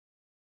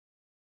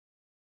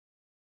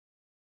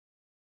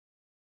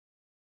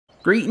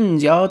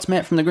Greetings, y'all. It's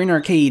Matt from the Green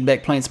Arcade,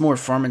 back playing some more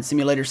Farming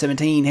Simulator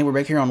 17. Hey, we're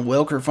back here on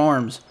Welker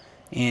Farms,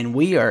 and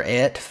we are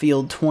at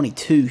field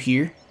 22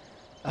 here.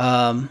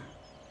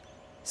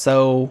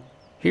 So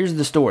here's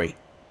the story.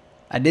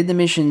 I did the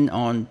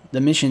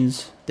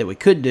missions that we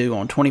could do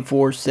on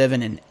 24,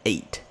 7, and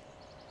 8.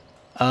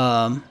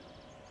 And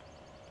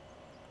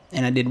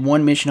I did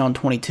one mission on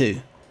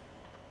 22.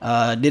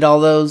 Did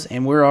all those,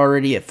 and we're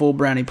already at full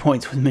brownie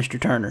points with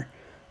Mr. Turner.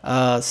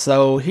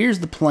 So here's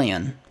the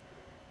plan.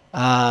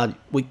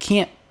 We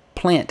can't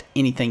plant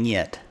anything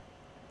yet.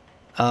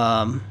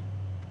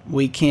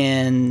 We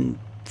can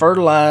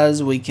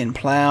fertilize, we can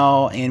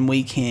plow, and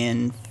we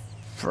can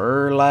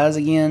fertilize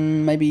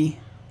again, maybe?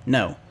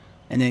 No.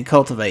 And then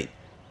cultivate.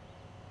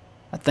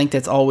 I think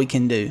that's all we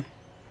can do.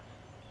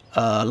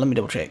 Let me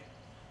double check.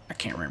 I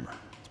can't remember.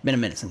 It's been a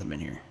minute since I've been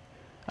here.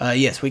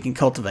 Yes, we can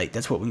cultivate.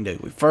 That's what we can do.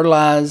 We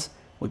fertilize,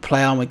 we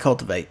plow, and we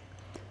cultivate.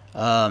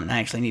 I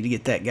actually need to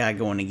get that guy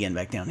going again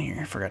back down here.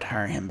 I forgot to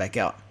hire him back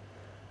out.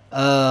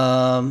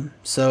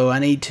 So I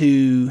need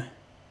to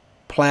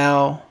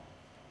plow.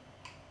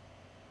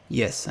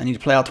 Yes, I need to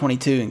plow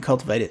 22 and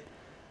cultivate it.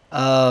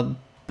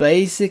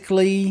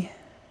 Basically,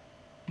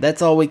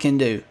 that's all we can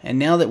do. And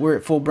now that we're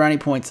at full brownie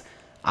points,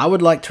 I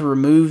would like to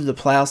remove the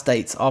plow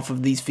states off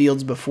of these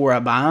fields before I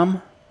buy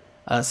them.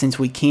 Since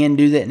we can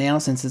do that now,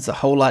 since it's a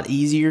whole lot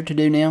easier to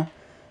do now.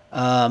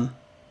 I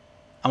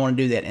want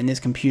to do that. And this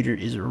computer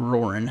is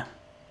roaring.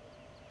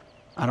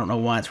 I don't know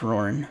why it's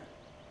roaring,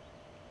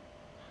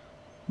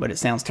 but it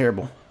sounds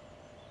terrible.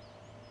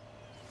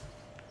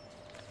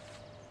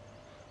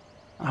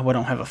 I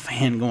don't have a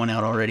fan going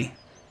out already.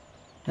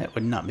 That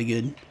would not be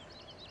good.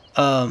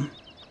 But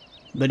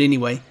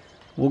anyway,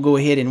 we'll go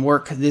ahead and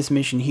work this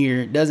mission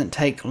here. It doesn't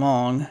take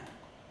long.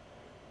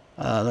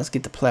 Let's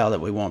get the plow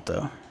that we want,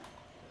 though.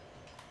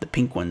 The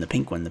pink one, the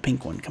pink one, the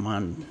pink one. Come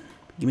on.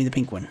 Give me the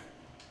pink one.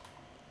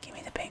 Give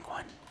me the pink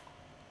one.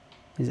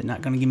 Is it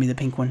not going to give me the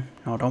pink one?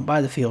 No, don't buy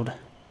the field.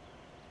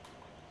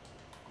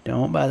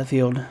 Don't buy the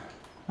field.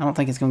 I don't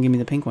think it's going to give me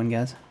the pink one,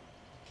 guys.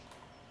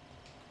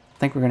 I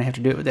think we're going to have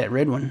to do it with that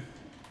red one.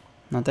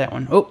 Not that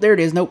one. Oh, there it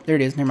is. Nope, there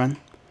it is. Never mind.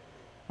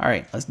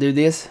 Alright, let's do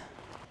this.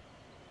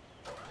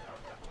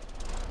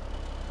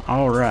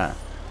 Alright.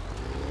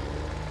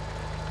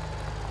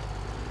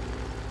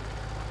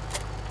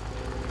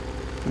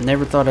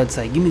 Never thought I'd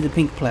say, give me the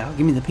pink plow.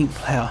 Give me the pink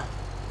plow.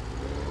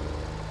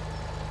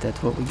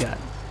 That's what we got.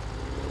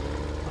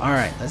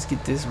 Alright, let's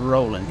get this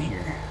rolling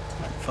here.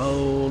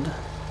 Unfold.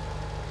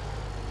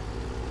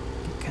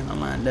 Get kind of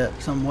lined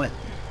up somewhat.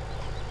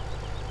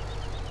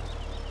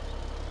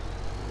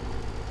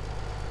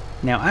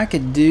 Now I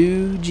could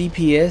do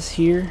GPS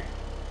here.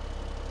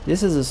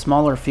 This is a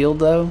smaller field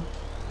though.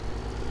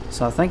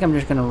 So I think I'm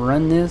just going to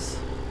run this.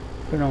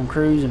 Put it on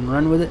cruise and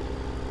run with it.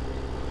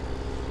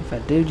 If I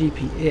do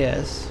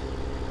GPS,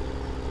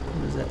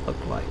 what does that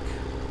look like?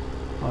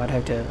 Oh, I'd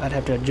have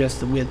to adjust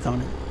the width on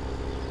it.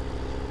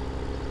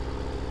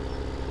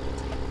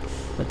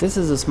 But this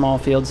is a small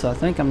field, so I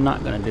think I'm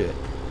not going to do it.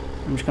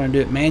 I'm just going to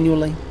do it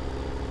manually.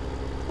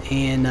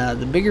 And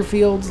the bigger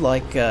fields,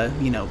 like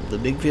you know, the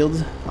big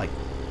fields, like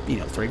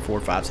 3, 4,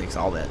 5, 6,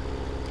 all that.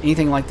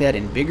 Anything like that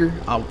and bigger,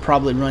 I'll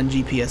probably run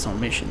GPS on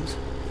missions.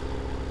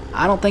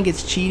 I don't think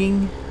it's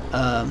cheating.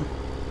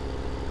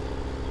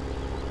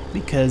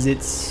 Because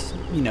it's,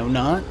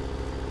 not.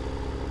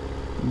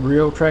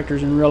 Real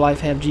tractors in real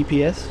life have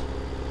GPS.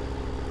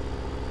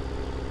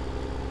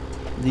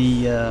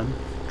 The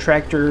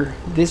tractor,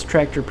 this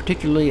tractor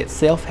particularly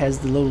itself, has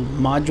the little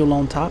module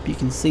on top. You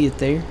can see it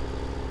there.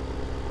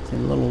 It's a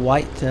little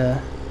white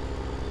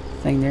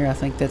thing there. I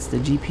think that's the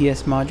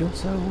GPS module.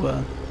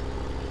 So,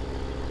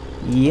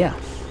 yeah,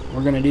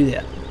 we're going to do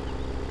that.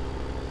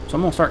 So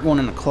I'm going to start going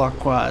in a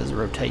clockwise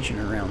rotation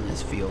around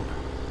this field.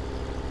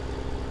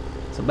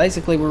 So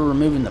basically we're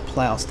removing the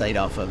plow state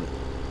off of it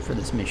for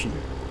this mission.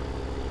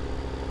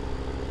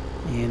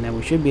 And now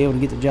we should be able to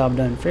get the job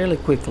done fairly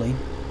quickly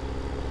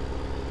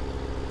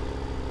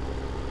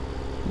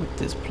with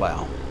this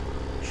plow.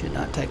 Should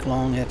not take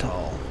long at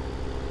all.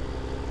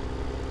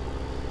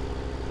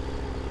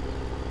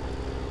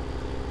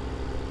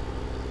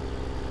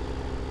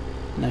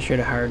 And I should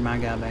have hired my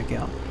guy back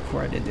out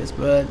before I did this,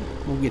 but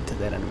we'll get to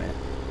that in a minute.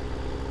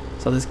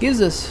 So this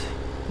gives us,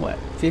 what,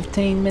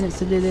 15 minutes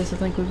to do this? I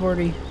think we've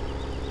already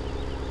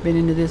been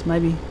into this,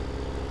 maybe.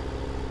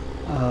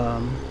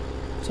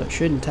 So it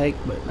shouldn't take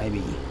but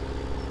maybe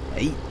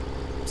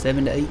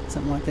 7 to 8,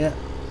 something like that.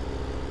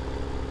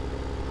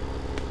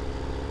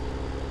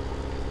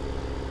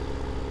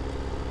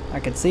 I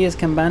could see us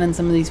combining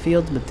some of these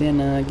fields, but then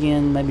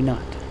again, maybe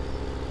not,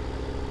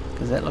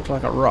 because that looked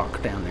like a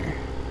rock down there.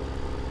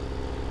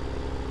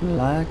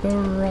 Like a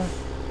rock.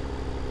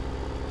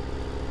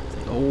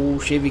 It's an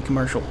old Chevy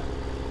commercial.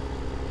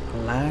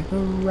 Like a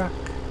rock.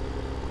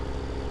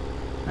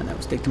 I know,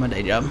 stick to my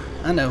day job.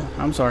 I know,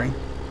 I'm sorry.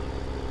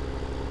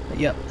 But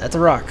yep, that's a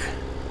rock.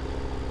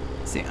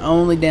 It's the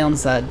only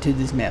downside to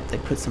this map. They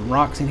put some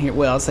rocks in here.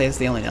 Well, I'll say it's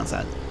the only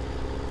downside.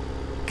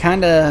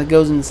 Kinda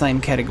goes in the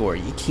same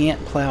category. You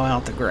can't plow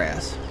out the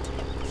grass.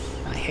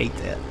 I hate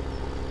that.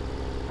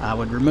 I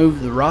would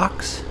remove the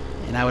rocks,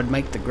 and I would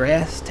make the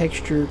grass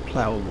texture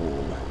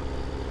plowable.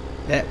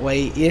 That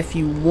way, if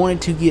you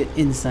wanted to get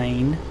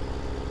insane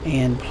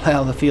and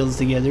plow the fields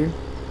together,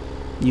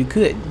 you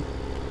could.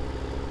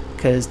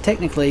 Because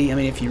technically, I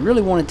mean, if you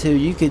really wanted to,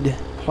 you could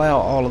plow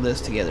all of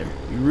this together.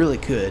 You really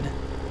could.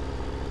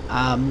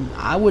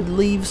 I would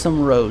leave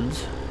some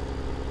roads,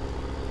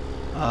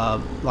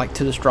 like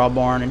to the straw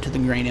barn and to the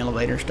grain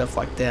elevator, stuff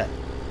like that.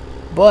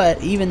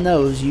 But even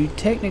those, you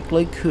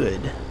technically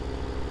could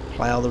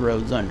plow the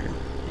roads under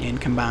and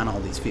combine all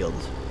these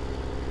fields.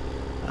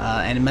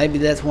 And maybe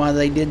that's why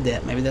they did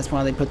that. Maybe that's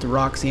why they put the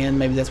rocks in.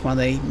 Maybe that's why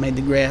they made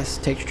the grass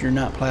texture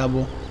not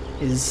plowable,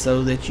 is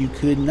so that you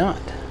could not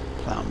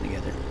plow them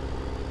together.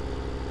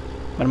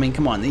 But I mean,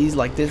 come on, these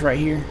like this right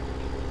here,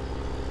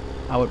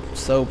 I would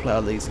so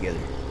plow these together.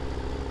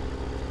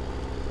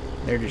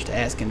 They're just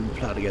asking to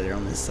plow together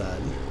on this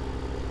side.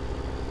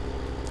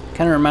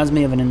 Kind of reminds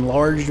me of an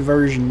enlarged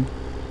version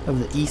of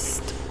the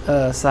east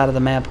side of the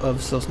map of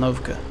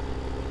Sosnovka.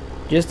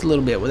 Just a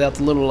little bit, without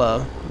the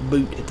little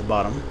boot at the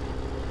bottom.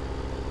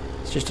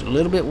 It's just a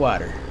little bit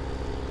wider.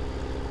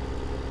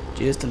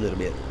 Just a little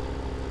bit.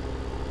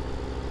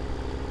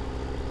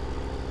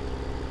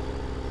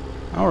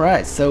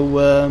 Alright, so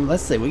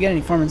let's see. We got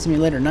any Farming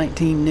Simulator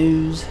 19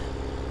 news?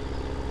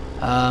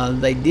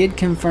 They did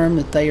confirm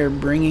that they are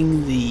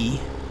bringing the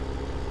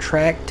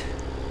tracked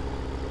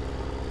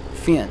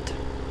Fendt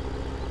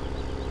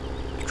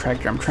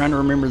tractor. I'm trying to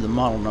remember the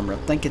model number. I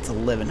think it's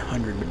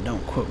 1100, but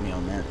don't quote me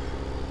on that.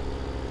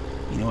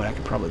 You know what? I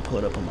could probably pull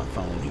it up on my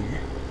phone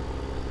here.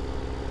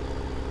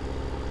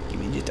 Give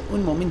me just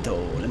un momento.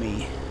 Let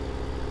me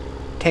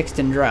text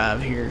and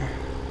drive here.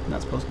 I'm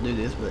not supposed to do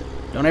this, but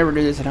don't ever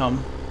do this at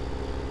home.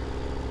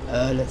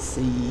 Let's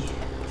see.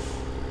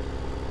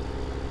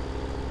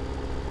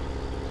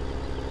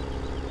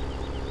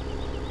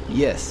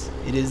 Yes,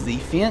 it is the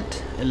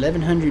Fendt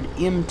 1100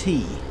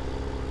 MT.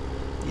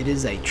 It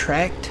is a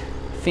tracked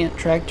Fendt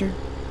tractor.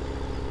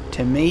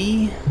 To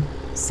me,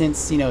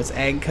 since, you know, it's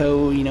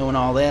AGCO, you know, and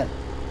all that,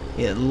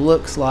 it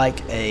looks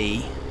like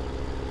a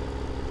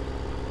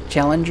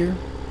Challenger.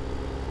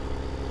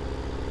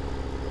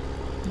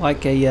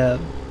 Like a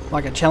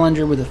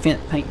Challenger with a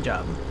Fendt paint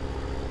job.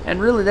 And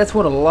really, that's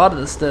what a lot of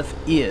the stuff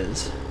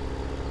is.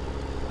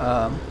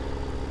 But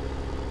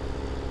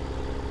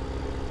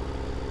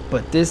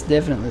this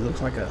definitely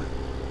looks like a...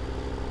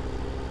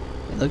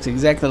 It looks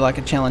exactly like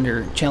a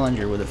Challenger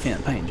with a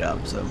Fendt paint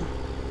job. So,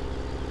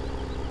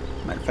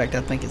 matter of fact,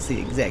 I think it's the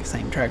exact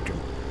same tractor.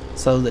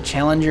 So the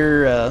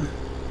Challenger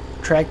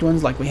tracked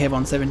ones, like we have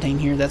on 17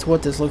 here, that's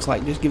what this looks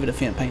like. Just give it a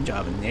Fendt paint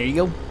job, and there you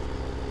go.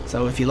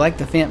 So if you like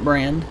the Fendt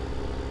brand,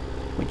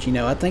 which, you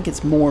know, I think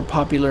it's more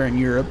popular in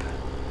Europe.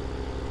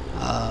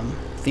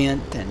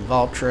 Fendt and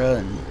Valtra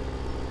and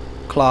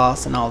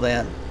Klaas and all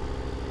that.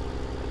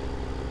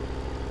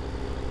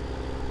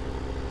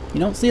 You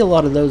don't see a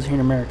lot of those here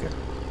in America.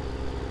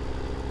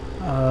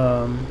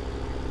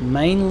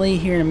 Mainly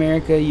here in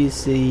America you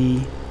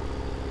see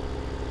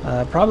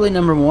probably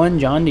 #1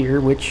 John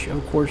Deere, which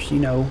of course, you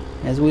know,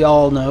 as we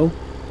all know,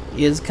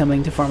 is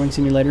coming to Farming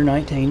Simulator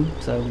 19,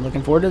 so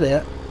looking forward to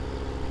that.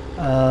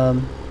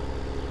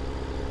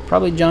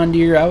 Probably John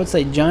Deere. I would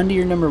say John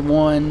Deere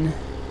 #1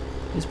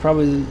 is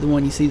probably the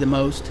one you see the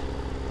most.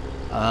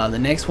 The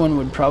next one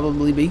would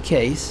probably be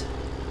Case.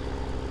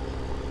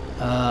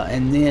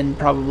 And then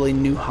probably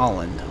New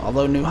Holland.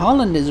 Although New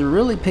Holland is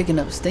really picking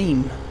up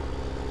steam.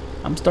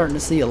 I'm starting to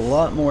see a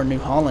lot more New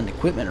Holland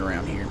equipment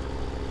around here.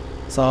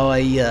 Saw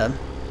a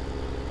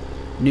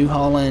New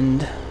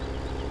Holland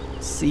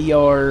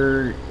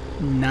CR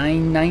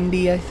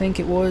 990, I think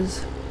it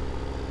was,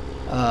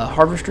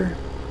 harvester.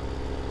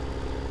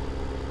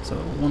 So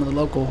one of the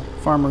local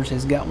farmers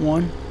has got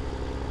one.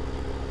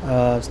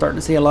 Starting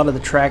to see a lot of the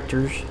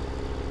tractors.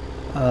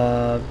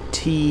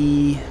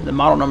 The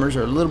model numbers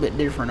are a little bit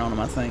different on them,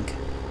 I think.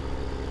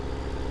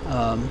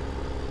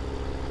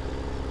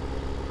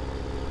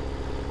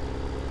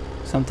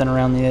 Something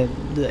around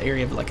the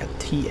area of like a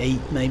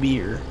T8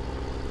 maybe, or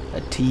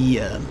a T.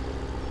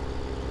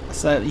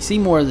 So you see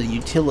more of the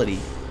utility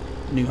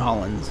New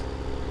Hollands,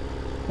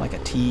 like a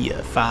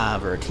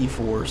T5 or a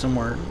T4,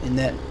 somewhere in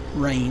that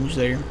range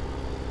there.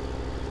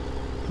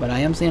 But I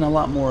am seeing a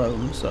lot more of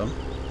them, so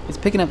it's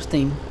picking up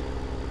steam.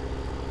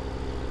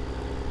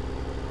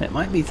 It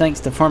might be thanks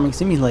to Farming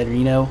Simulator,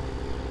 you know.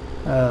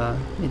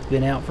 It's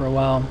been out for a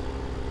while.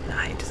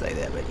 I hate to say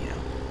that, but, you know,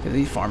 'cause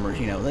these farmers,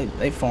 you know,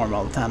 they farm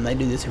all the time. They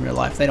do this in real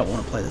life. They don't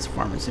want to play this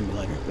Farming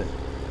Simulator, but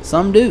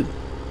some do.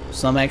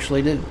 Some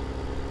actually do.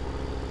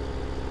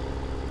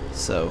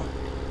 So,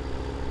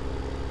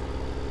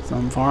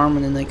 some farm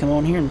and then they come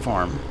on here and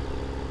farm.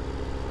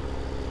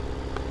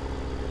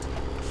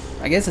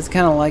 I guess it's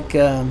kind of like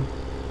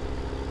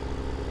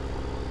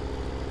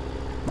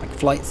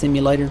Flight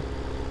Simulator.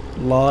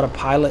 A lot of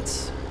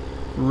pilots,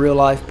 real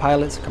life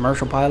pilots,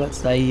 commercial pilots,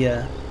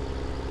 they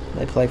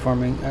play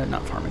farming,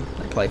 not farming,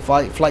 they play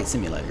flight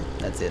simulator.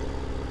 That's it.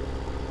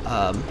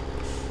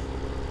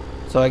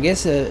 So I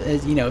guess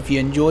you know, if you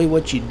enjoy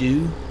what you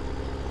do,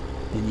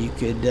 then you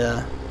could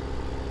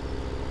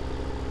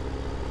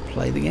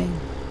play the game.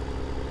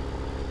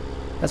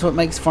 That's what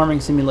makes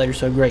Farming Simulator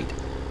so great.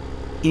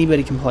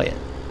 Anybody can play it.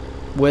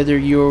 Whether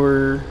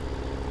you're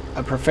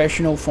a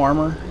professional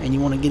farmer and you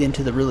want to get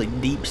into the really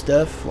deep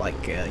stuff,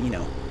 like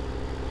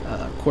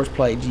course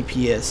play,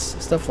 GPS,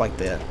 stuff like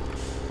that,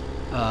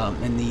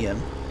 and the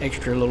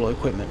extra little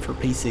equipment for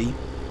PC,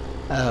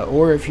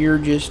 or if you're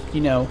just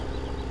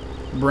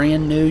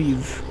brand new,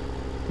 you've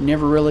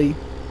never really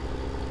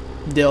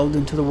delved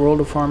into the world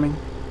of farming.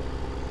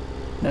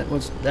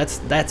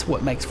 That's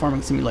what makes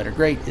Farming Simulator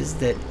great, is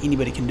that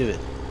anybody can do it,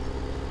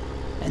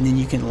 and then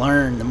you can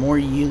learn. The more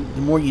you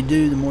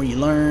do, the more you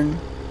learn,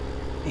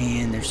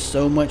 and there's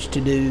so much to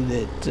do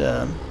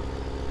that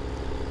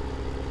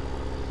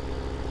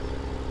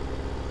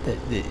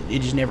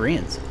it just never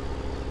ends.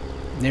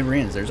 It never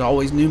ends. There's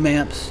always new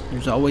maps.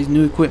 There's always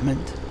new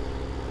equipment.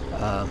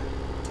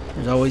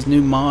 There's always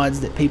new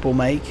mods that people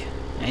make,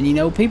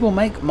 and people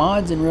make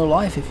mods in real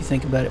life if you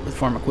think about it with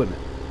farm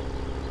equipment.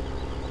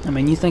 I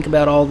mean, you think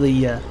about all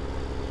the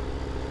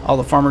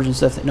farmers and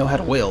stuff that know how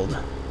to weld,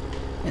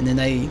 and then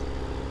they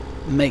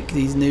make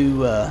these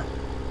new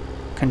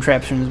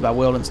contraptions by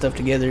welding stuff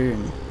together.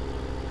 And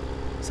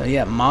so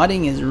yeah,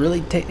 modding is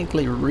really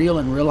technically real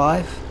in real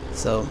life.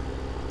 So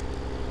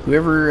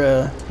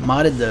whoever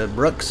modded the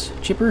Brooks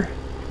chipper,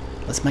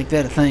 let's make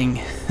that a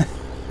thing.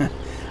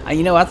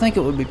 I think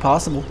it would be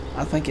possible.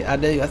 I think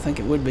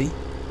it would be.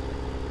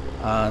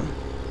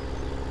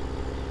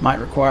 Might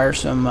require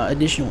some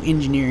additional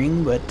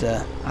engineering, but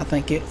I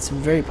think it's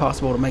very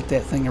possible to make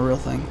that thing a real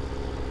thing.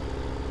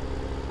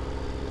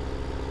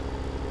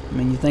 I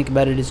mean, you think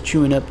about it as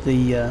chewing up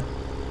the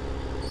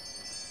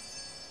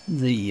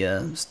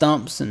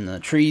stumps and the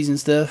trees and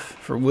stuff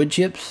for wood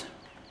chips.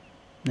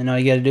 Then all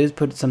you got to do is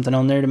put something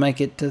on there to make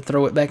it to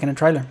throw it back in a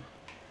trailer.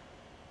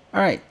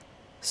 Alright,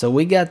 so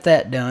we got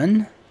that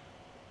done.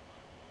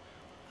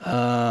 Is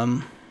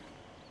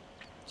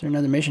there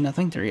another mission? I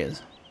think there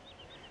is.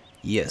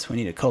 Yes, we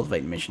need a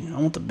cultivate mission. I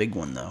want the big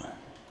one, though.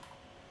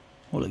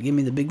 Will it give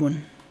me the big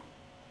one?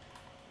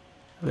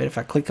 I bet if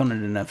I click on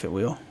it enough, it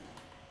will.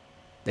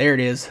 There it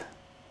is.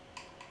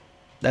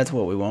 That's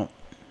what we want.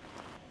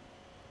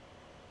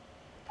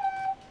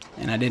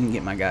 And I didn't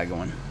get my guy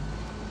going.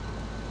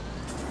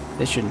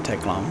 This shouldn't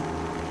take long.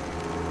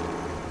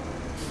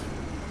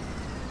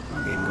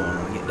 I'll get him going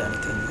when we get done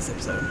at the end of this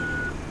episode.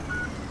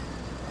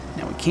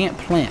 Now, we can't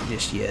plant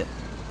just yet.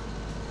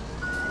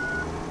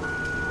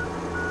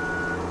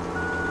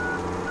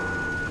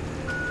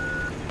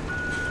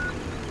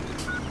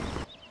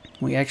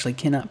 We actually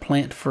cannot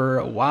plant for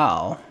a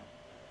while.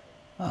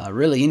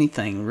 Really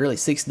anything, really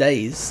 6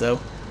 days. So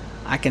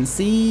I can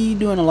see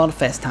doing a lot of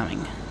fast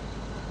timing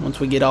once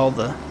we get all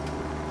the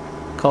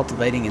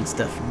cultivating and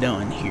stuff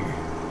done here.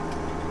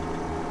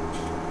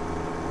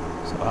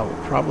 So I will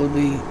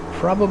probably,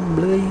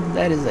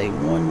 that is a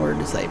one word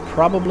to say,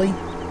 probably,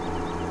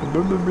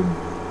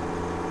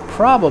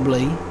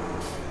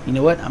 you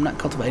know what, I'm not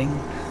cultivating.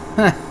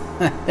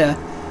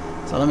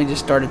 So let me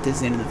just start at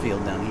this end of the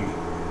field down here.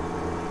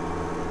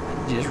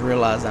 I just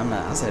realized I'm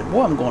not, I said,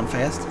 boy, I'm going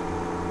fast.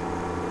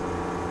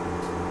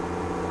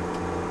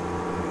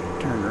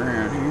 Turn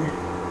around here.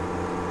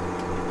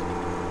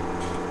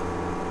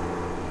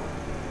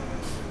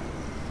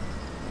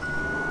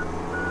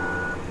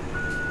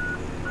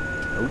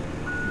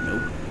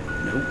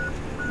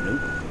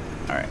 Nope.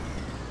 Alright.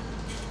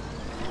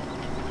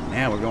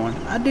 Now we're going.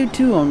 I do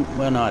too on,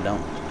 well, no, I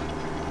don't.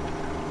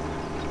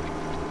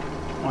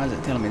 Why is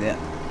it telling me that?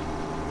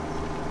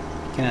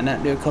 Can I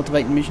not do a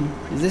cultivating mission?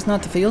 Is this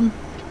not the field?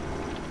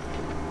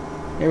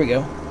 There we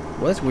go.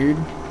 Well, that's weird.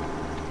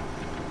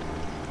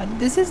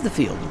 This is the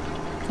field.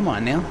 Come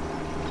on now.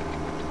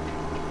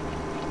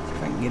 See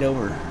if I can get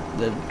over.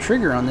 The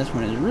trigger on this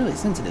one is really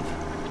sensitive.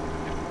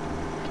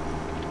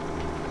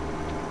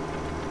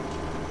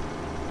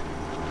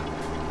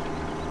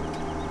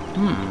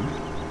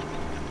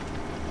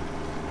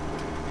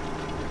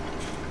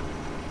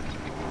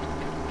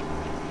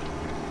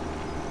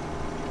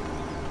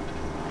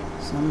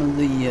 Some of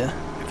the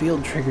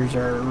field triggers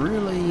are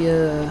really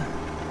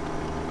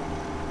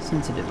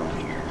sensitive on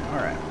here.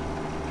 Alright.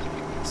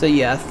 So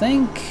yeah, I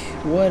think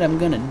what I'm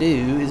going to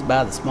do is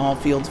buy the small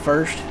fields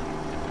first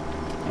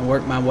and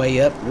work my way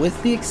up,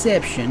 with the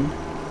exception,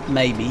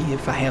 maybe,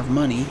 if I have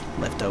money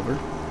left over,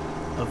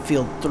 of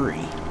field 3.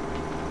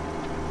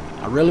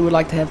 I really would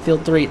like to have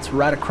field 3. It's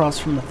right across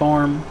from the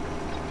farm.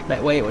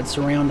 That way it would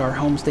surround our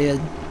homestead.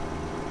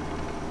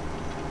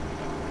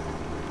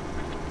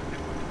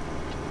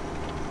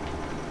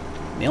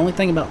 The only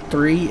thing about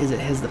 3 is it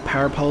has the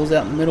power poles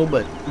out in the middle,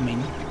 but I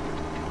mean,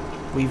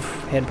 we've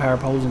had power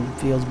poles in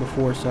fields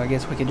before, so I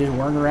guess we could just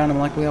work around them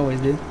like we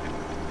always do.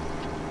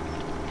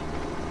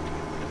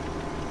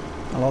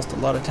 I lost a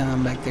lot of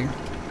time back there.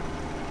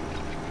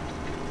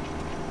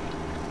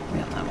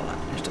 Well, not a lot,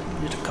 just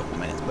a couple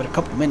minutes, but a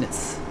couple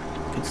minutes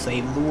could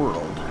save the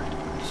world.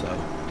 So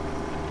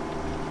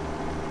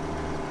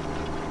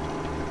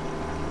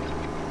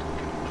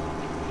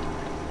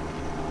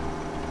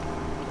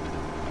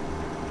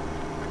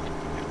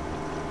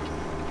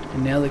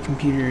Now the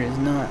computer is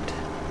not.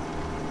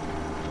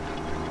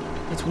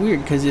 It's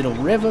weird because it'll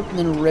rev up and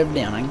then it'll rev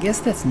down. I guess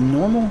that's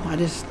normal. I'm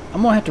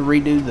gonna have to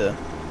redo the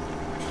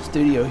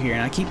studio here,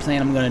 and I keep saying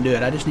I'm gonna do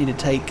it. I just need to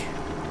take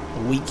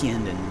a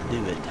weekend and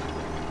do it.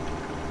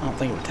 I don't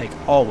think it would take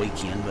all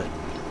weekend, but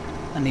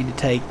I need to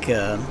take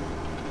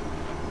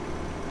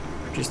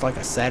just like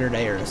a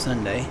Saturday or a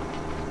Sunday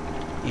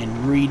and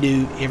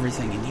redo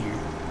everything in here.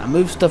 I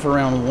moved stuff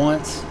around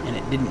once and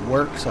it didn't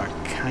work, so I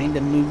kind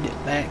of moved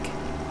it back.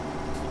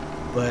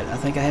 But I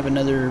think I have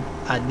another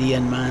idea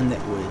in mind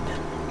that would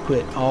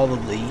put all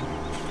of the,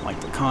 like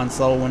the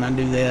console when I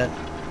do that,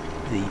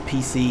 the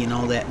PC and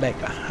all that back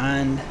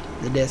behind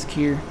the desk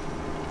here,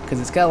 because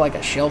it's got like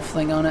a shelf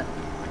thing on it,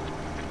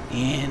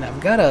 and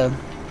I've got a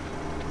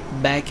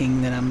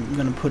backing that I'm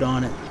gonna put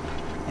on it,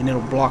 and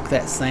it'll block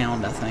that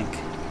sound, I think.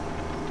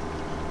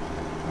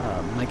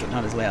 Make it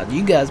not as loud.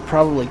 You guys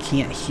probably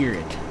can't hear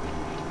it.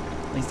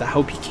 At least I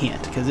hope you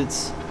can't, because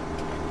it's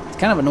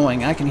kind of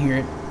annoying. I can hear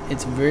it.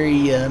 It's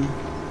very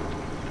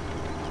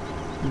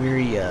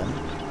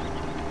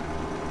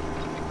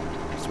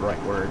what's the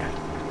right word?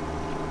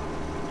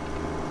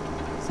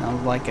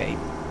 Sounds like a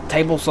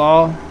table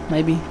saw,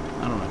 maybe?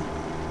 I don't know.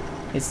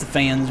 It's the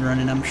fans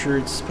running. I'm sure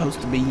it's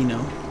supposed to be, you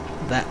know,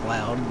 that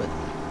loud, but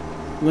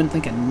you wouldn't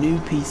think a new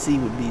PC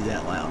would be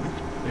that loud.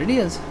 But it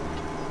is.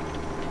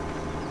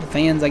 The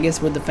fans, I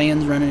guess, with the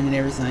fans running and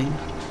everything.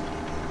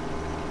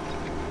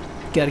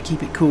 Got to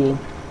keep it cool.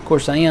 Of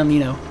course, I am, you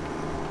know,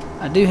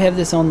 I do have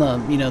this on the,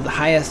 you know, the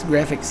highest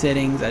graphic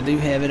settings. I do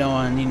have it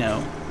on, you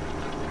know,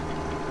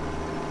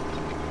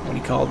 what do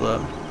you call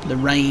the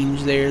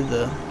range there,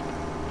 the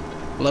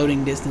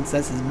loading distance.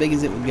 That's as big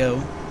as it would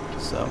go.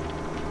 So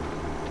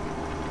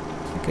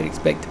I could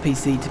expect the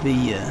PC to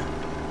be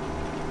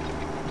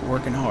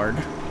working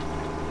hard.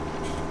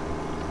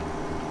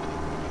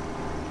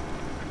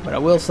 But I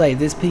will say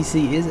this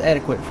PC is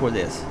adequate for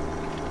this.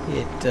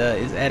 It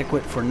is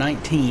adequate for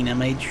 19. I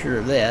made sure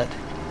of that.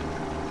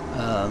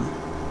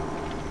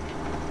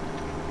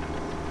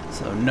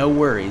 So no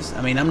worries.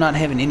 I mean, I'm not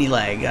having any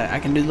lag. I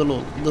can do the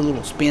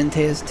little spin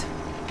test.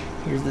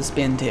 Here's the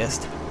spin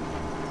test.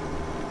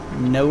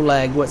 No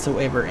lag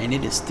whatsoever, and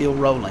it is still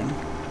rolling.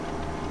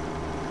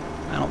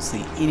 I don't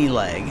see any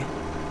lag.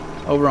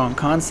 Over on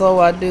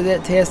console, I'd do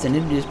that test, and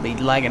it'd just be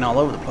lagging all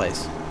over the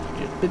place.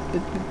 Just bip,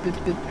 bip, bip,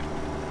 bip, bip.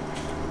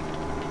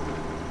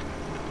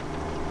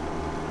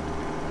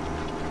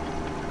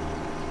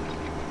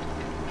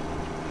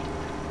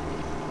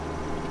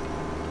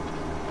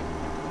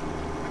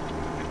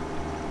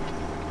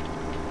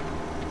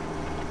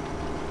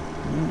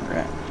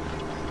 Alright,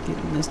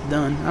 getting this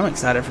done. I'm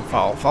excited for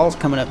fall. Fall's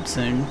coming up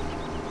soon.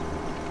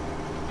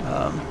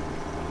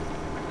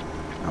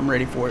 I'm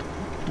ready for it.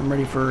 I'm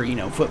ready for, you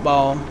know,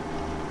 football.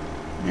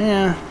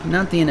 Yeah,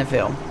 not the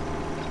NFL.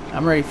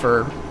 I'm ready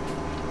for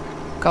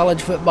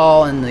college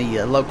football and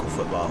the local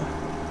football.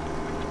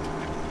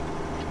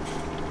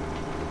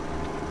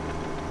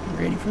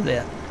 Ready for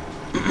that.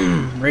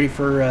 Ready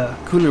for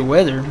cooler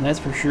weather, that's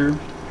for sure.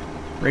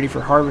 Ready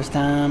for harvest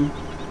time.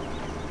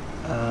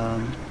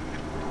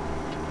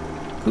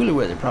 Cooler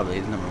weather probably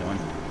is number one.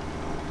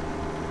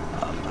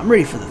 I'm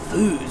ready for the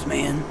foods,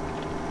 man.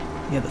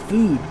 Yeah, the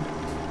food.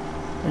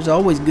 There's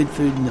always good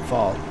food in the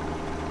fall.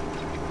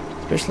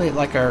 Especially at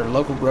like our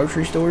local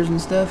grocery stores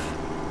and stuff.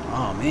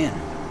 Oh man.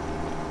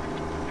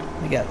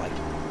 They got like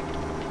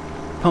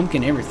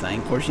pumpkin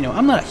everything. Of course, you know,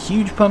 I'm not a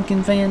huge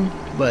pumpkin fan,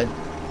 but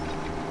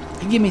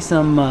you give me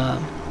some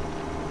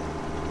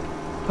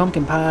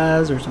pumpkin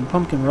pies or some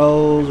pumpkin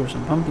rolls or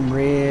some pumpkin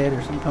bread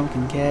or some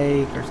pumpkin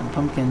cake or some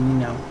pumpkin, you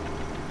know,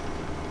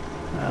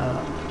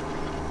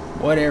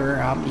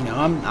 whatever. I'm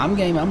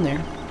game. I'm there.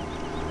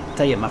 I'll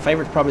tell you, my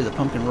favorite's probably the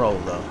pumpkin roll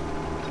though.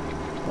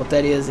 What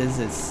that is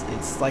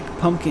it's like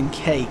pumpkin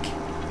cake,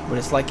 but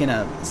it's like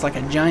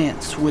a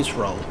giant Swiss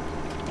roll,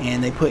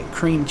 and they put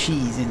cream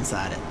cheese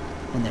inside it,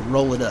 and they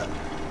roll it up.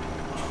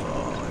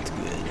 Oh, it's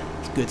good.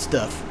 It's good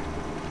stuff.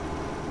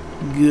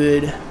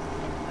 Good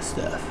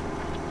stuff.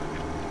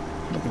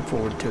 Looking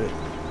forward to it.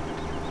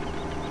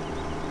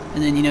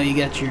 And then, you know, you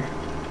got your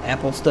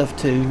apple stuff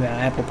too,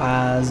 apple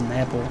pies and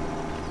apple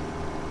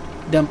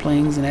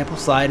dumplings and apple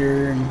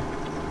cider and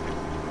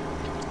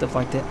stuff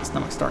like that. My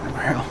stomach's starting to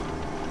growl.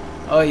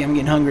 Oh yeah, I'm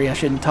getting hungry. I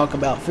shouldn't talk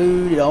about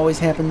food. It always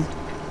happens.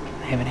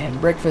 I haven't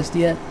had breakfast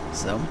yet,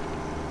 so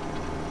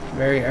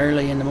very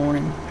early in the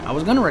morning. I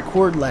was gonna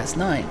record last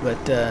night,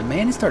 but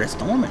man, it started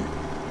storming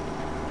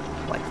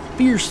like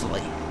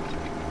fiercely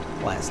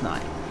last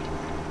night.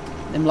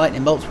 Them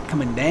lightning bolts were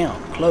coming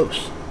down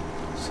close,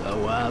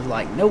 so I was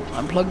like, nope,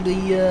 unplug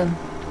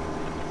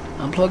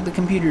the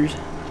computers.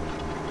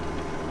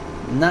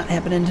 Not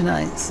happening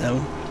tonight. So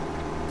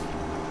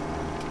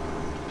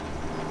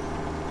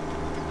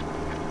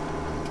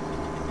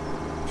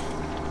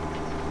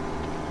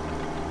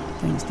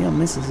thing still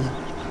misses it.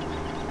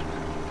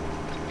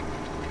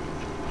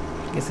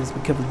 I guess it's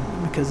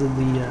because of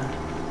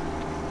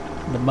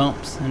the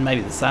bumps and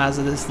maybe the size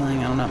of this thing.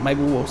 I don't know.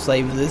 Maybe we'll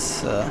save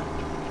this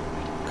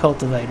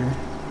cultivator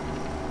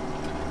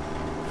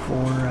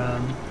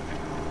for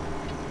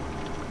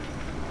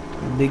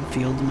The big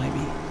fields,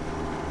 maybe.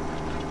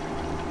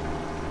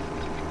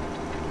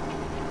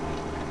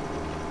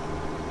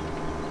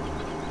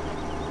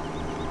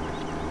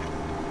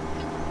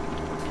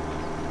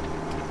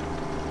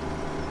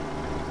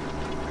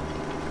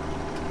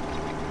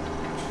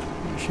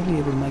 I should be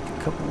able to make a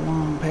couple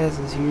long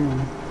passes here and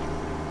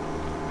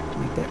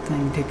make that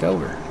thing tick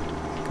over.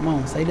 Come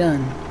on, stay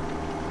done.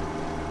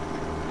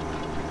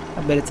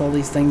 I bet it's all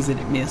these things that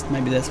it missed.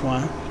 Maybe that's why.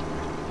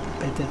 I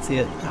bet that's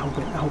it. I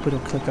hope it'll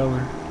click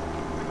over.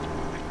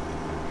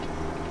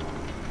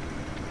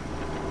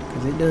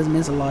 Because it does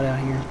miss a lot out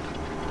here.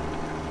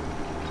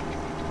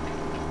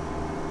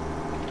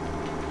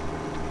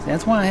 See,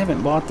 that's why I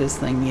haven't bought this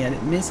thing yet.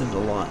 It misses a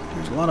lot.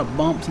 There's a lot of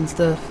bumps and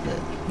stuff that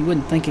you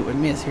wouldn't think it would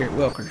miss here at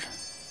Welker's.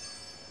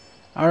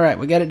 Alright,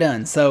 we got it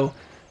done. So,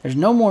 there's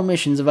no more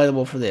missions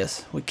available for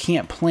this. We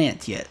can't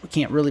plant yet. We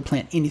can't really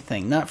plant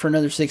anything. Not for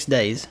another 6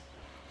 days.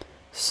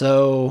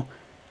 So,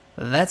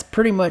 that's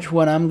pretty much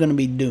what I'm going to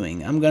be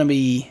doing. I'm going to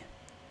be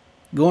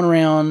going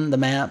around the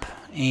map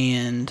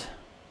and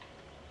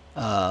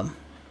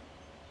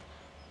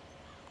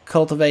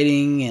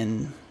cultivating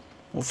and,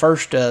 well,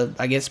 first,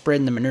 I guess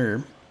spreading the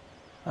manure,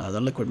 the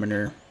liquid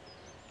manure,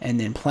 and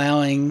then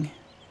plowing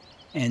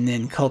and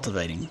then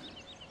cultivating.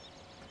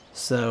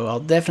 So I'll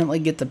definitely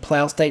get the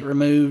plow state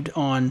removed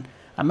on,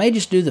 I may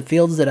just do the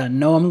fields that I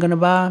know I'm going to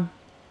buy.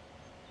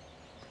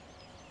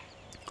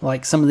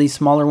 Like some of these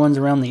smaller ones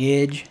around the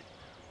edge.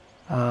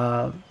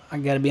 I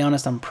got to be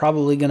honest, I'm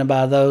probably going to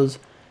buy those.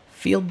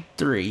 Field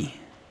 3.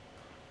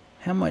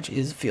 How much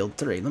is field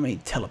 3? Let me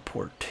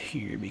teleport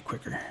here to be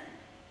quicker.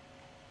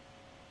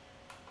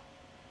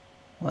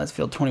 Well, that's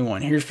field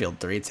 21. Here's field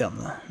 3. It's out in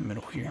the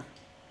middle here.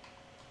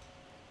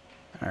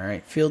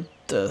 Alright, field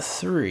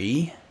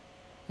 3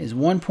 is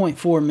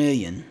 1.4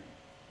 million.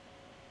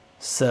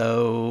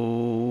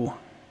 So,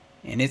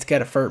 and it's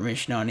got a FERT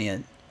mission on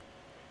it.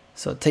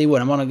 So I'll tell you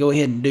what, I'm going to go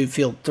ahead and do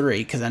field 3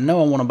 because I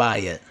know I want to buy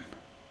it.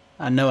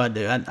 I know I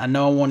do. I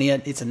know I want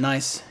it. It's a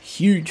nice,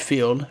 huge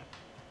field.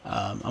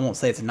 I won't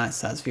say it's a nice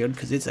size field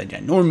because it's a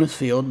ginormous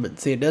field, but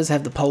see, it does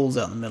have the poles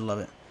out in the middle of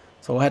it.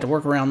 So we'll have to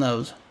work around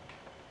those.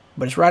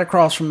 But it's right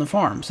across from the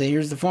farm. See,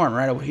 here's the farm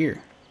right over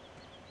here.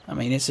 I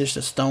mean, it's just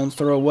a stone's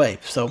throw away.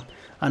 So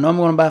I know I'm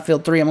going to buy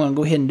field 3. I'm going to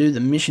go ahead and do the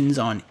missions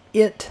on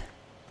it.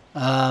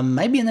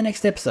 Maybe in the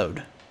next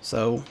episode.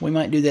 So we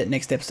might do that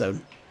next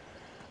episode.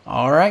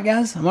 Alright,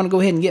 guys. I'm going to go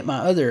ahead and get my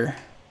other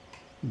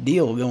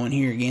deal going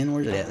here again.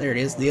 Where's it at? There it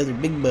is. The other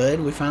big bud.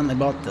 We finally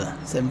bought the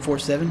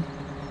 747.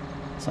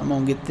 So I'm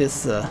going to get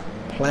this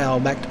plow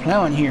back to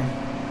plowing here.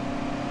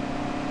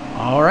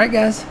 Alright,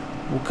 guys.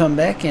 We'll come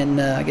back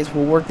and I guess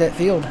we'll work that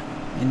field.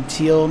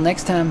 Until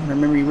next time,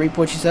 remember you reap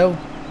what you sow.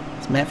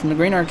 It's Matt from the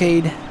Green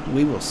Arcade.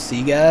 We will see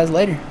you guys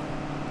later.